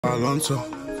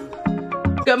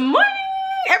Good morning,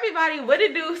 everybody. What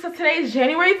it do? So today is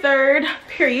January 3rd,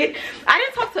 period. I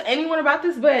didn't talk to anyone about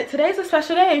this, but today's a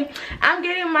special day. I'm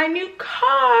getting my new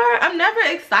car. I'm never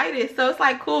excited, so it's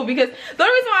like cool because the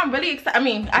only reason why I'm really excited, I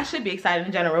mean, I should be excited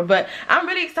in general, but I'm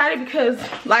really excited because,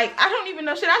 like, I don't even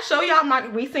know, should I show y'all my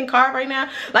recent car right now?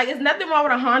 Like, it's nothing wrong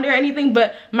with a Honda or anything,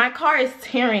 but my car is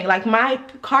tearing. Like, my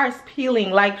car is peeling.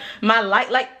 Like, my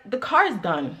light, like, the car is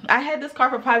done. I had this car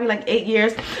for probably like 8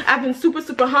 years. I've been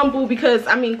super humble because,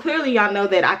 I mean, clearly y'all know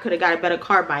that I could have got a better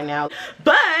car by now,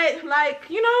 but like,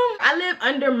 you know, I live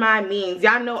under my means.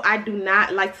 Y'all know I do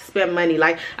not like to spend money.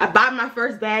 Like, I bought my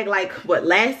first bag like what,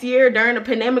 last year during the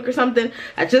pandemic or something.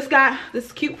 I just got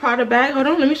this cute Prada bag. Hold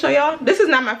on, let me show y'all. This is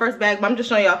not my first bag, but I'm just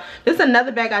showing y'all. This is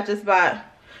another bag I just bought.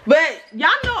 But y'all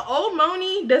know old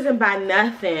Moni doesn't buy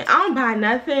nothing. I don't buy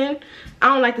nothing. I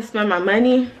don't like to spend my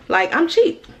money. Like, I'm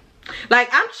cheap. Like,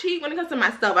 I'm cheap when it comes to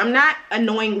my stuff. I'm not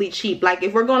annoyingly cheap. Like,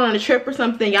 if we're going on a trip or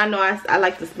something, y'all know I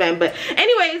like to spend. But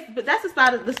anyways, but that's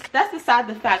beside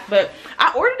the fact. But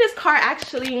I ordered this car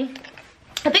actually,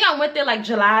 I think I went there like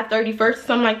July 31st,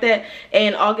 something like that,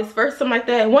 and August 1st, something like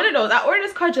that. One of those. I ordered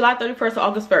this car July 31st or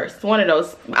August 1st. One of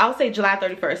those. I'll say July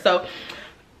 31st. So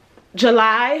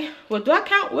July, what do I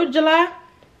count with July?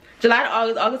 July to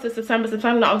August, August to September,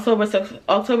 September to October, so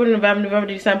October to November, November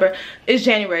to December is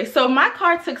January. So my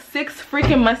car took 6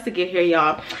 freaking months to get here,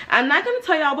 y'all. I'm not gonna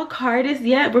tell y'all what car it is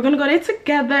yet. We're gonna go there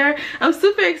together. I'm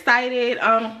super excited.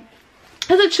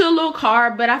 It's a chill little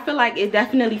car, but I feel like it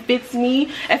definitely fits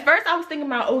me. At first I was thinking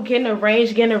about, oh, getting a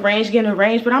range,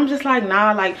 but I'm just like,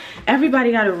 nah, like,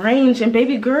 everybody got a range, and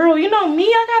baby girl, you know me,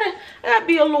 I gotta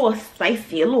be a little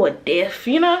spicy, a little diff,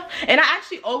 you know. And I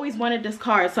actually always wanted this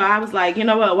car, so I was like, you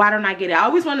know what, why don't I get it? I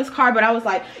always wanted this car, but I was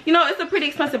like, you know, it's a pretty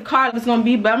expensive car it's gonna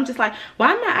be, but I'm just like,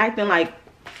 why am I acting like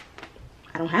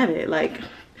I don't have it? Like,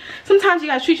 sometimes you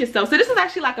gotta treat yourself. So this is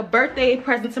actually like a birthday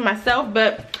present to myself,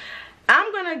 but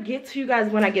I'm gonna get to you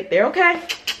guys when I get there, okay?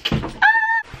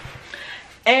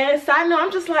 And side note,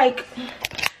 I'm just like,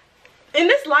 in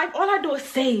this life, all I do is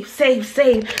save.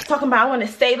 Talking about I want to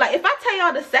save. Like, if I tell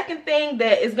y'all the second thing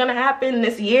that is gonna happen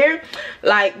this year,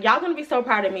 like, y'all gonna be so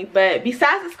proud of me. But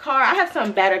besides this car, I have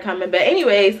something better coming. But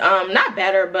anyways, not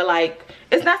better, but like,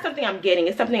 it's not something I'm getting,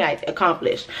 it's something I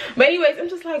accomplished. But anyways, I'm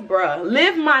just like, bruh,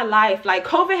 live my life. Like,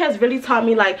 COVID has really taught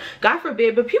me, like, God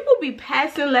forbid, but people be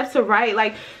passing left to right.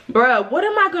 Like, bruh, what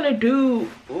am I gonna do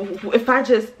if I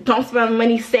just don't spend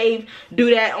money, save,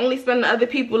 do that, only spend on other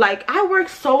people? Like, I work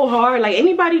so hard. Like,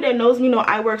 anybody that knows me know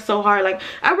I work so hard. Like,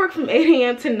 I work from 8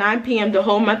 a.m. to 9 p.m. the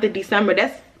whole month of December.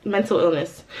 That's mental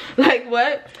illness. Like,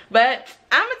 what? But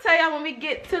I'm gonna tell y'all when we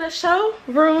get to the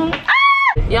showroom.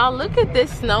 Y'all, look at this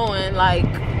snowing. Like,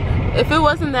 if it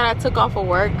wasn't that I took off of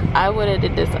work, I would have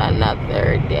did this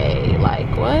another day. Like,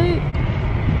 what?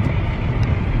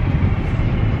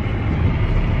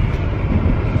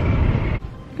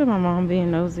 Look at my mom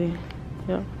being nosy.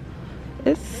 Yeah,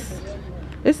 it's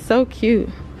so cute.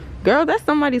 Girl, that's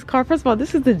somebody's car. First of all,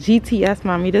 this is the GTS,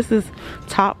 mommy. This is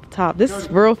top. This is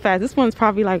real fast. This one's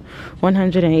probably like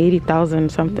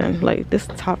 180,000 something. Like, this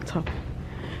top.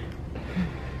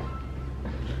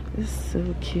 It's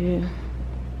so cute.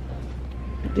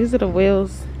 These are the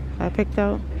wheels I picked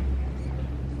out.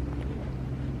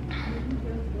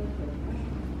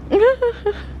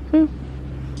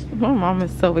 My mom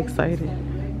is so excited.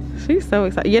 She's so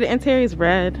excited. Yeah, the interior is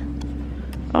red.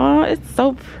 Oh, it's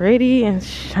so pretty and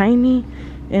shiny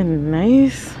and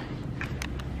nice.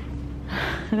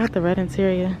 I got the red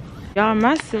interior. Y'all,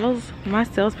 my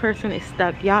salesperson is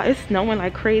stuck. Y'all, it's snowing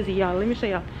like crazy, y'all. Let me show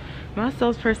y'all. My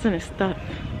salesperson is stuck.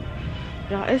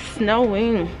 Y'all, it's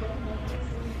snowing.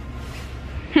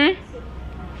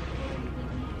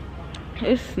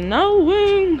 It's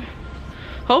snowing.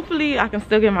 Hopefully I can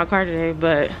still get my car today,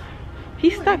 but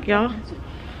he's stuck, y'all.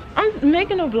 I'm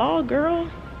making a vlog,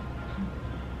 girl.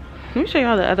 Let me show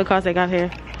y'all the other cars they got here.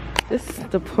 This is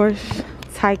the Porsche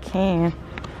Cayenne.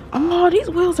 Oh, these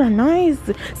wheels are nice.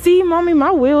 See, mommy,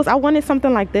 my wheels, I wanted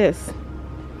something like this.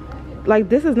 Like,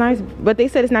 this is nice, but they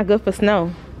said it's not good for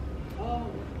snow.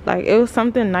 Like, it was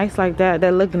something nice like that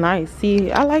looked nice.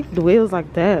 See, I like the wheels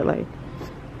like that. Like,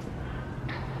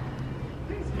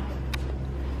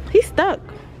 he's stuck.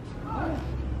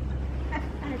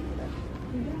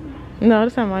 No,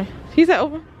 that's not mine. He said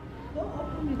open.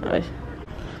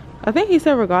 I think he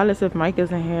said regardless if Mike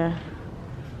isn't here,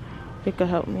 he could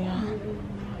help me out.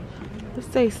 Let's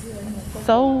say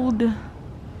sold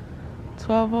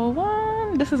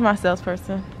 1201. This is my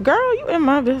salesperson. Girl, you in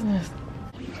my business.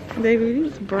 Baby,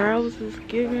 these brows is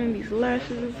giving, these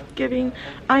lashes is giving.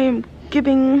 I am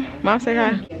Thanksgiving. Mom, say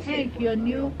hi. Hank, your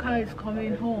new car is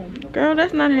coming home. Girl,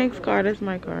 that's not Hank's car. That's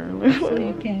my car. So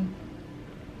you can.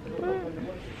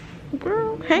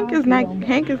 Girl, Hank is not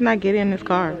getting in this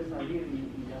car.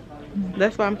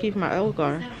 That's why I'm keeping my old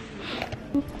car.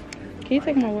 Can you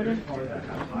take my water?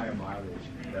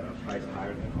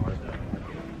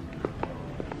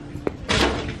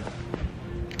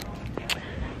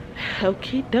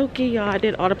 Okie dokie, y'all. I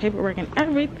did all the paperwork and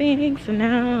everything, so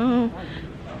now.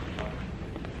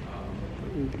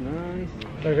 Nice.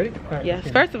 Are you ready? Right,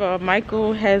 yes. First of all,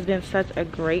 Michael has been such a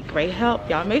great help,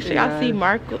 y'all. Make sure y'all see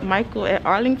Michael at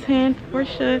Arlington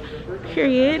Porsche.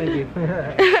 Period. Thank you. All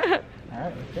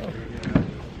right, let's go.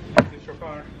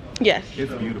 Yes.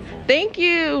 It's beautiful. Thank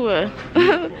you.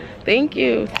 Thank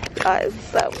you. Oh, it's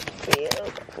so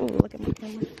cute. Ooh, look at my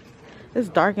camera. It's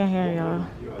dark in here, y'all.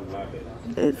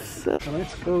 It's So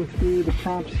let's go through the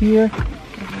prompts here.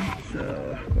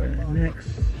 So where next?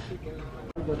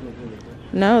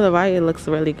 no, the white looks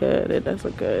really good. It does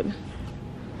look good.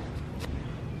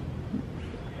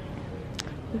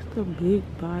 It's the big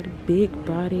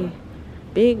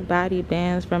body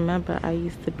bands. Remember, I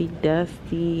used to be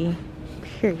dusty.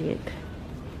 Period.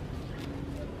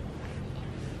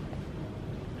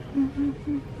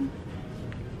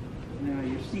 Now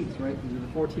your seats, right? These are the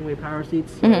 14-way power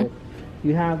seats. So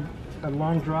you have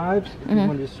long drives. You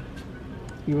want to just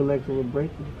your legs a little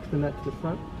break, extend that to the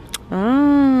front.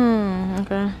 Oh,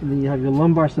 okay. And then you have your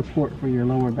lumbar support for your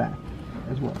lower back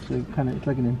as well. So it's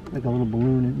like a little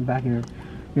balloon in the back of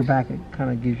your back. It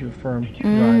kind of gives you a firm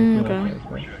drive. Okay.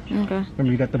 Okay.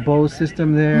 Remember, you got the Bose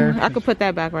system there. I could put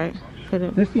that back, right? Put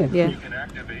it. This, Yeah.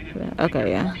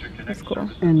 Okay, yeah. That's cool.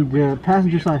 And the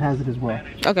passenger side has it as well.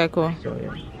 Okay, cool. So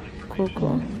yeah.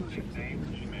 Cool.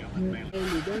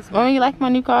 Oh, you like my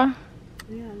new car?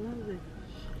 Yeah, I love it.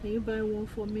 Can you buy one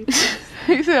for me, please?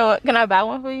 You said what? Can I buy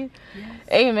one for you? Yes.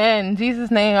 Amen. In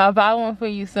Jesus' name, I'll buy one for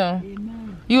you soon.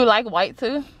 Amen. You like white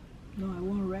too? No, I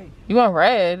want red. You want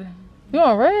red? You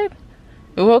want red?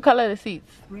 What color are the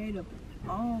seats? Red up.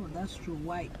 Oh, that's true.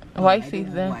 White. White I seats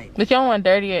don't then. want white. But you don't want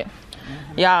dirty yet.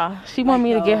 Y'all, she want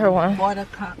me to get her one. Border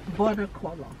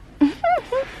color.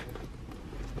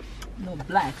 No,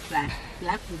 black.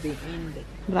 Black will be in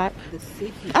Black. the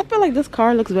city. I feel like this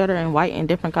car looks better in white and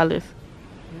different colors.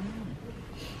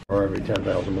 Or every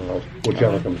 10,000 miles,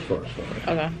 whichever comes first.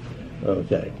 Okay.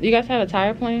 Okay. You guys have a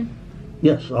tire plan?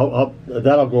 Yes, I'll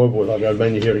go over with. I've got a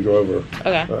menu here to go over.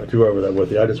 Okay. To go over that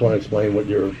with you. I just want to explain what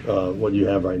you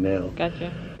have right now.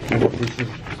 Gotcha.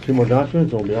 Two more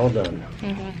documents, and we'll be all done.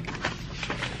 Okay.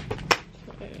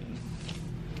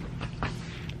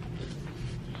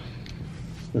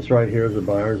 This right here is the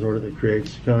buyer's order that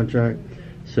creates the contract.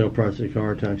 Sale price of the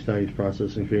car, tax tags,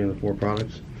 processing fee, and the 4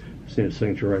 products. See the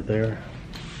signature right there.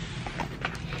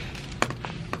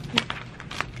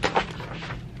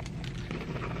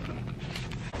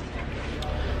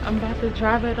 I'm about to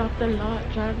drive it off the lot.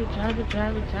 Drive it.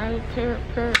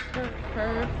 Purr.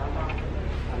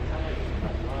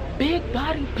 Big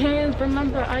body pants.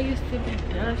 Remember, I used to be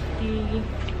dusty.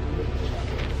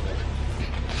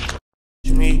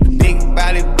 Me, big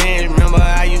body band, remember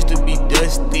I used to be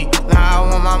dusty. Now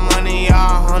I want my money,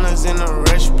 y'all hunters in a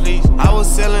rush, please. I was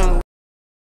selling.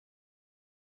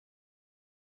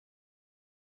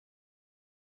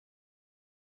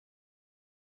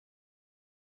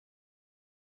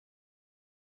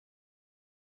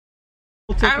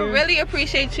 I really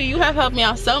appreciate you. You have helped me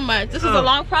out so much. This was a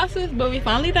long process, but we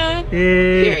finally done.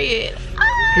 Hey. Period.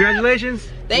 Congratulations.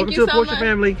 Thank Welcome you to the so Porsche much.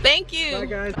 family. Thank you. Bye,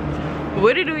 guys.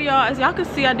 What it do, y'all? As y'all can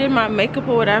see, I did my makeup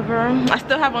or whatever. I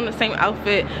still have on the same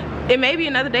outfit. It may be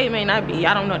another day, it may not be.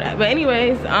 I don't know that. But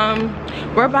anyways,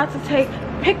 we're about to take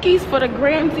pickies for the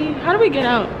Gramsy. How do we get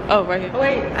out? Oh, right here. Oh,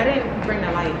 wait, I didn't bring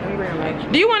that light. Let me bring a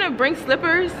light. Do you want to bring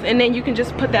slippers and then you can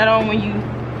just put that on when you?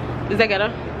 Is that ghetto?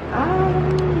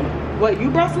 What, you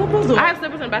brought slippers? Or? I have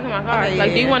slippers in the back of my car. Okay,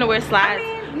 like, do you yeah. want to wear slides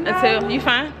No. until you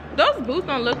fine? Those boots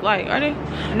don't look like, are they?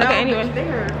 No, okay, anyway. They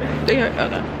hurt.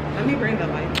 Okay. Let me bring the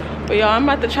light. But y'all, I'm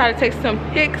about to try to take some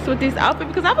pics with this outfit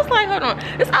because I was like, hold on,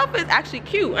 this outfit is actually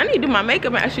cute. I need to do my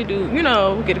makeup and actually do, you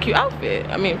know, get a cute outfit.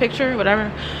 I mean, picture,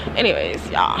 whatever. Anyways,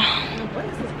 y'all. What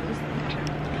is this?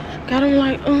 Got him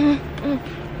like,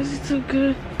 this is too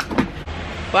good.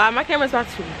 Wow, my camera's about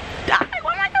to die.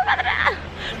 Why my camera about to die?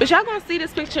 But y'all gonna see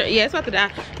this picture. Yeah, it's about to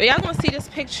die. But y'all gonna see this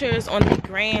pictures on the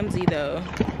Gramsy though.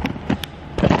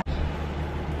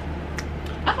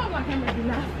 I hope my camera do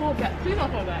not fall back. Please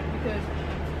don't fall back because.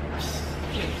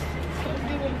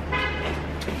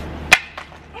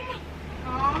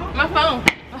 My phone.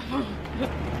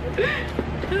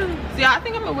 So y'all, I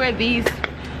think I'm gonna wear these.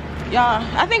 Y'all,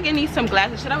 I think it needs some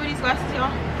glasses. Should I wear these glasses,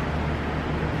 y'all?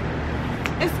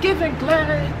 It's giving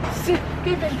glad.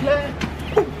 Giving glad.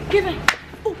 Ooh, giving.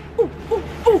 Ooh, ooh, ooh,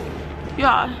 ooh.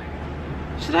 Y'all,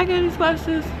 should I get these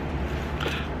glasses?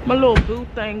 My little boo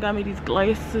thing got me these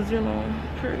glasses, you know,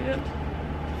 period.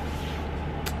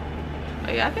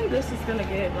 But yeah, I think this is gonna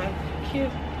get like cute.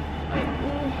 Like,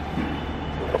 ooh.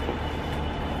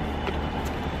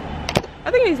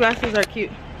 I think these glasses are cute.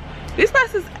 These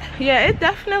glasses, yeah, it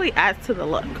definitely adds to the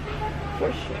look.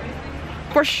 For sure.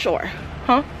 For sure.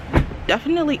 Huh?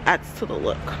 Definitely adds to the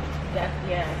look. Yeah.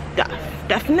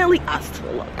 Definitely adds to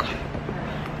the look.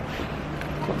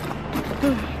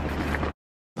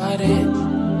 Bought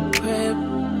it, crib,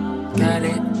 got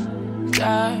it,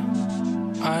 job,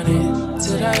 on it.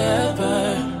 Did I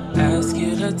ever ask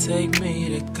you to take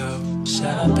me to go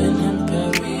shopping in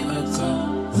Paris or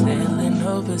go sailing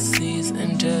overseas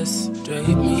and just drape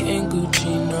me in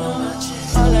Gucci?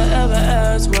 No, all I ever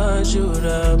asked was you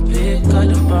to pick up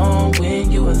the phone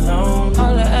when you alone.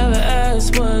 All I ever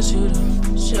asked was you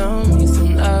to show me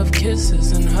some love,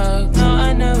 kisses and hugs. No,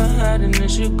 I never had an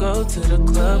issue. Go to the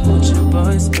club with your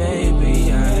boys,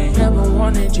 baby. I never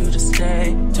wanted you to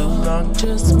stay too long.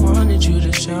 Just wanted you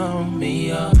to show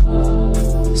me up.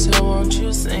 So won't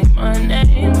you say my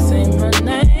name, say my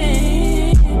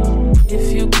name.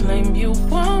 If you claim you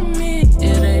want me,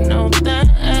 it ain't no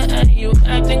that. You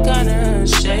acting kinda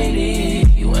shady.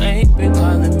 You ain't been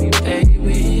calling me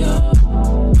baby.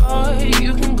 Boy,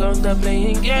 you can go stop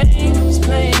playing games,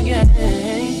 playing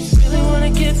games. Really wanna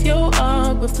give you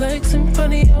all, but flex in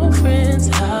front of your friends.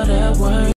 How that works?